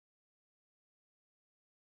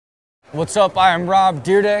What's up? I am Rob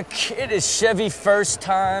Deerdeck. It is Chevy First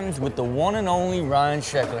Times with the one and only Ryan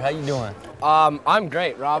Sheckler. How you doing? I'm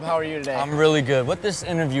great. Rob, how are you today? I'm really good. What this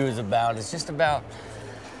interview is about is just about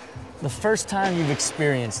the first time you've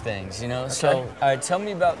experienced things, you know? Okay. So, all right, tell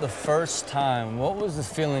me about the first time. What was the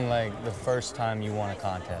feeling like the first time you won a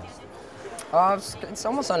contest? It's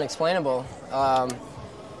almost unexplainable.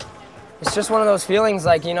 It's just one of those feelings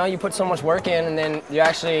like, you know, you put so much work in and then you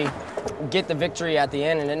actually get the victory at the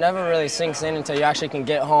end, and it never really sinks in until you actually can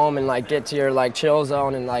get home and like get to your like chill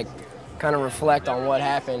zone and like kind of reflect on what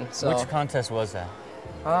happened. So, which contest was that?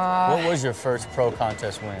 What was your first pro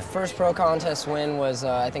contest win? First pro contest win was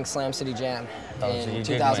I think Slam City Jam in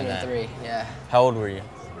 2003. Yeah. How old were you?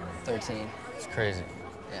 13. It's crazy.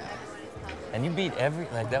 Yeah. And you beat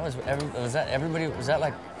was that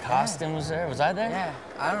like Costin was there? Was I there? Yeah.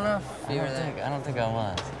 I don't know if you were there. I don't think I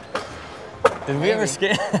was. Did we ever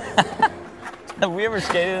skate? Have we ever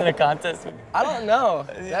skated in a contest? I don't know.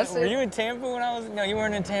 Were you in Tampa when I was? No, you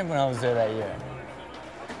weren't in Tampa when I was there that year.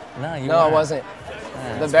 No, you weren't. I wasn't.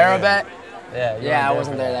 Yeah, the barrel bet? Yeah, I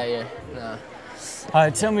wasn't there that year. No. All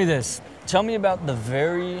right, tell me this. Tell me about the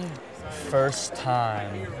very first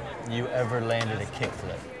time you ever landed a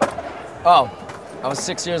kickflip. Oh, I was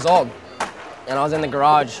 6 years old, and I was in the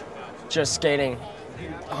garage just skating.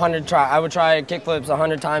 I would try kickflips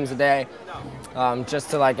 100 times a day, just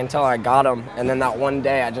to like until I got them, and then that one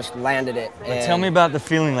day I just landed it. But tell me about the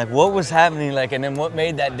feeling, like what was happening, like, and then what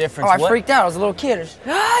made that difference? Oh, I freaked out. I was a little kid.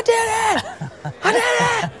 I did it! I did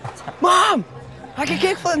it! Mom, I can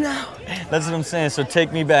kickflip now. That's what I'm saying. So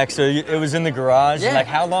take me back. So it was in the garage. Yeah. Like,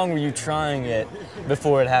 how long were you trying it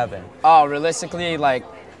before it happened? Oh, realistically, like,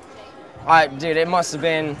 dude, it must have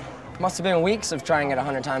been weeks of trying it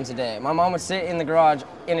 100 times a day. My mom would sit in the garage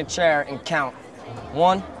in a chair and count.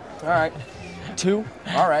 1, all right. 2,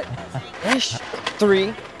 all right. Ish.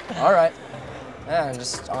 3, all right. Yeah, and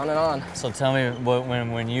just on and on. So tell me,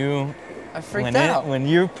 when you... I freaked out. When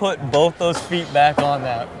you put both those feet back on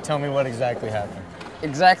that, tell me what exactly happened.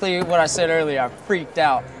 Exactly what I said earlier. I freaked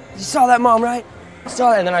out. You saw that, Mom, right? You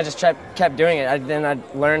saw that? And then I just kept doing it. Then I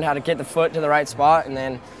learned how to get the foot to the right spot, and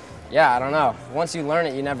then, yeah, I don't know. Once you learn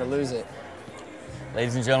it, you never lose it.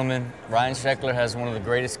 Ladies and gentlemen, Ryan Sheckler has one of the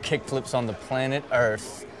greatest kickflips on the planet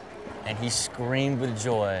Earth, and he screamed with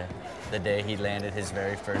joy the day he landed his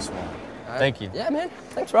very first one. Thank you. Yeah, man.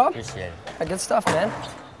 Thanks, Rob. Appreciate it. Good stuff, man.